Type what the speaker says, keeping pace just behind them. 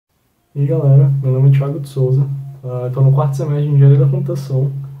E aí galera, meu nome é Tiago de Souza, estou no quarto semestre de Engenharia da Computação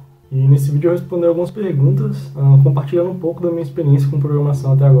e nesse vídeo eu vou responder algumas perguntas, compartilhando um pouco da minha experiência com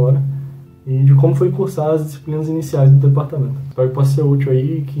programação até agora e de como foi cursar as disciplinas iniciais do departamento. Espero que possa ser útil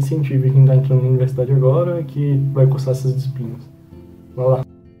aí e que incentive quem está entrando na universidade agora e que vai cursar essas disciplinas. Vai lá!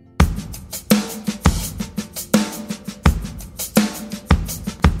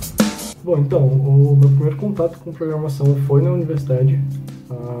 Bom, então, o meu primeiro contato com programação foi na universidade.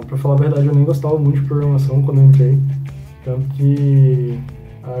 Pra falar a verdade, eu nem gostava muito de programação quando eu entrei, tanto que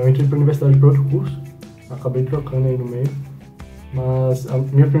eu entrei para a universidade para outro curso, acabei trocando aí no meio, mas a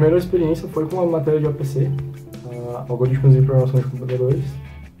minha primeira experiência foi com a matéria de APC, Algoritmos de Programação de Computadores.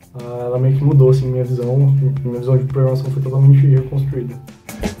 Ela meio que mudou assim, minha visão de programação foi totalmente reconstruída.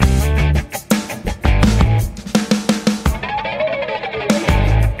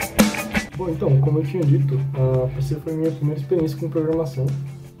 Bom, então, como eu tinha dito, a APC foi a minha primeira experiência com programação.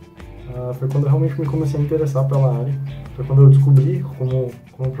 Foi quando eu realmente me comecei a interessar pela área. Foi quando eu descobri como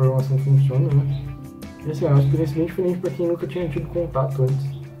a programação funciona, né? E assim, é uma experiência bem diferente para quem nunca tinha tido contato antes.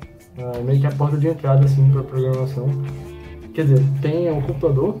 Meio que a porta de entrada, assim, para programação. Quer dizer, tem o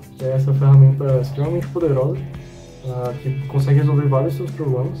computador, que é essa ferramenta extremamente poderosa, que consegue resolver vários seus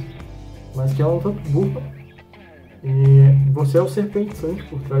problemas, mas que ela é um tanto burra. E você é o ser pensante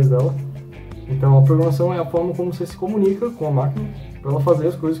por trás dela. Então a programação é a forma como você se comunica com a máquina para ela fazer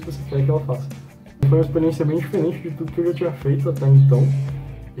as coisas que você quer que ela faça. Foi uma experiência bem diferente de tudo que eu já tinha feito até então.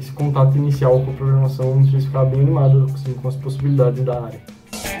 Esse contato inicial com a programação me fez ficar bem animado assim, com as possibilidades da área.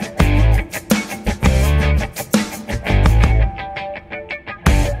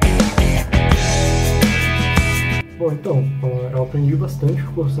 Bom, então, eu aprendi bastante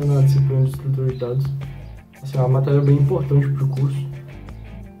cursando a disciplina de estrutura de dados. Assim, é uma matéria bem importante para o curso.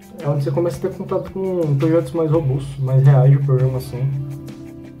 É onde você começa a ter contato com projetos mais robustos, mais reais de programação.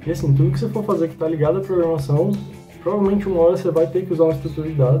 E assim, tudo que você for fazer que está ligado à programação, provavelmente uma hora você vai ter que usar uma estrutura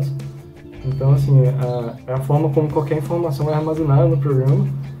de dados. Então assim, é a forma como qualquer informação é armazenada no programa.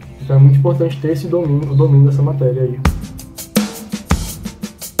 Então é muito importante ter esse domínio, o domínio dessa matéria aí.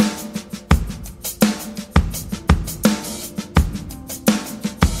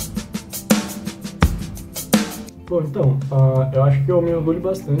 Bom, então, eu acho que eu me orgulho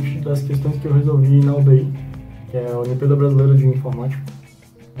bastante das questões que eu resolvi na UBI, que é a Olimpíada Brasileira de Informática.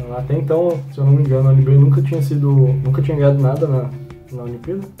 Até então, se eu não me engano, a UBI nunca tinha ganhado nada na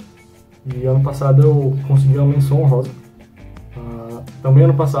Olimpíada. E ano passado eu consegui uma menção honrosa. Também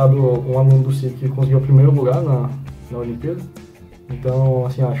ano passado, um aluno do CIC conseguiu o primeiro lugar na Olimpíada. Então,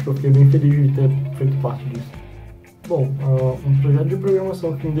 assim, acho que eu fiquei bem feliz de ter feito parte disso. Bom, um projeto de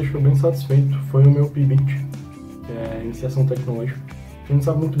programação que me deixou bem satisfeito foi o meu PIBIT. Que é Iniciação Tecnológica. Quem não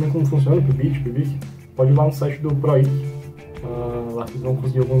sabe muito bem como funciona o PIBIT, pode ir lá no site do PROIC, lá vocês vão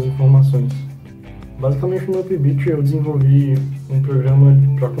conseguir algumas informações. Basicamente no meu PIBIT eu desenvolvi um programa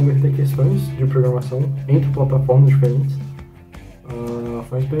para converter questões de programação entre plataformas diferentes.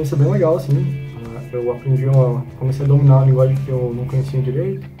 Foi uma experiência bem legal, assim. Eu comecei a dominar a linguagem que eu não conhecia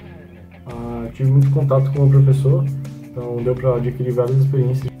direito. Tive muito contato com o professor, então deu para adquirir várias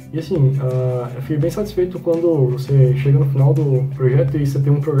experiências. E assim, eu fiquei bem satisfeito quando você chega no final do projeto e você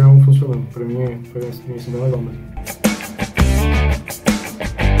tem um programa funcionando. Para mim foi uma experiência bem legal mesmo.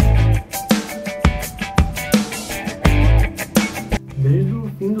 Desde o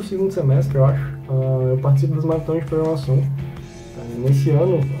fim do segundo semestre, eu acho, eu participo das maratonas de programação. Nesse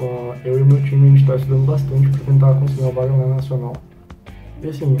ano, eu e o meu time a gente está estudando bastante para tentar conseguir uma vaga na nacional. E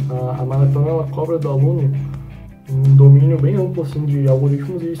assim, a maratona ela cobra do aluno um domínio bem amplo assim, de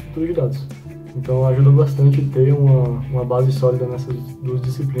algoritmos e estrutura de dados. Então ajuda bastante ter uma base sólida nessas duas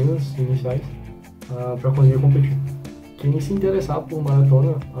disciplinas iniciais para conseguir competir. Quem se interessar por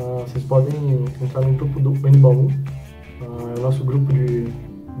maratona, vocês podem entrar no grupo do NBALUM, é o nosso grupo de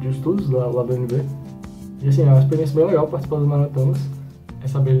estudos lá do NB. E assim, é uma experiência bem legal participar das maratonas.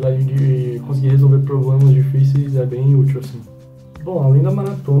 Essa habilidade de conseguir resolver problemas difíceis é bem útil assim. Bom, além da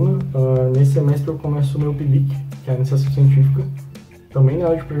maratona, nesse semestre eu começo o meu PIBIC, que é a iniciação científica, também na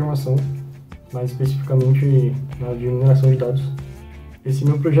área de programação, mais especificamente na área de mineração de dados. Esse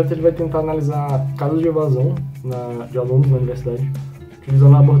meu projeto ele vai tentar analisar casos de evasão de alunos na universidade,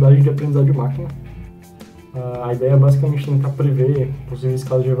 utilizando a abordagem de aprendizado de máquina. A ideia é basicamente tentar prever possíveis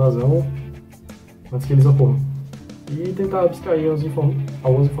casos de evasão antes que eles ocorram, e tentar abstrair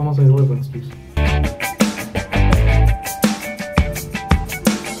algumas informações relevantes disso.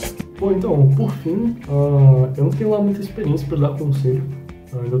 Bom, então, por fim, eu não tenho lá muita experiência para dar conselho.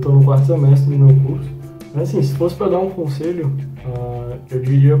 Ainda estou no quarto semestre do meu curso. Mas assim, se fosse para dar um conselho, eu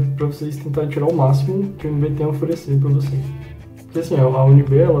diria para vocês tentarem tirar o máximo que o MB tem a oferecer para vocês. Porque assim, a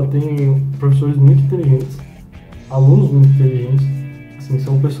UNB, ela tem professores muito inteligentes, alunos muito inteligentes, assim,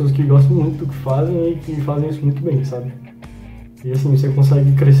 são pessoas que gostam muito do que fazem e que fazem isso muito bem, sabe? E assim, você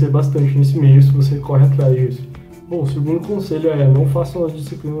consegue crescer bastante nesse meio se você corre atrás disso. Bom, o segundo conselho é não façam as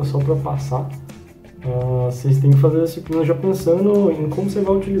disciplinas só para passar. Vocês têm que fazer a disciplina já pensando em como você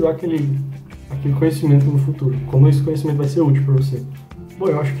vai utilizar aquele conhecimento no futuro, como esse conhecimento vai ser útil para você. Bom,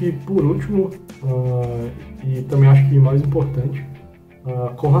 eu acho que por último, e também acho que mais importante,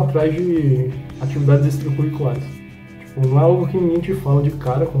 corra atrás de atividades extracurriculares. Tipo, não é algo que ninguém te fala de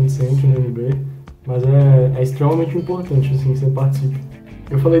cara quando você entra no MB, mas é extremamente importante, assim, que você participe.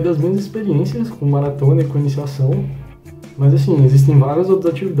 Eu falei das minhas experiências com maratona e com iniciação, mas assim, existem várias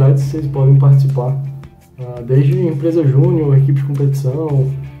outras atividades que vocês podem participar, desde empresa júnior, equipe de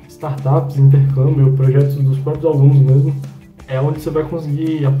competição, startups, intercâmbio, projetos dos próprios alunos mesmo, é onde você vai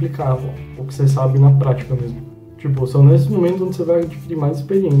conseguir aplicar o que você sabe na prática mesmo. Tipo, são nesses momentos onde você vai adquirir mais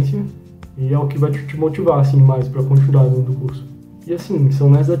experiência e é o que vai te motivar, assim, mais para continuar dentro do curso. E assim, são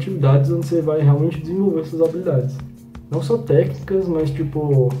nessas atividades onde você vai realmente desenvolver suas habilidades. Não só técnicas, mas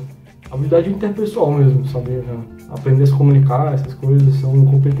tipo, habilidade interpessoal mesmo, saber aprender a se comunicar, essas coisas são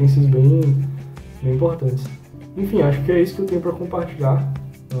competências bem importantes. Enfim, acho que é isso que eu tenho para compartilhar.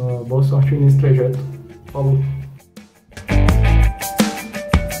 Boa sorte aí nesse trajeto. Falou!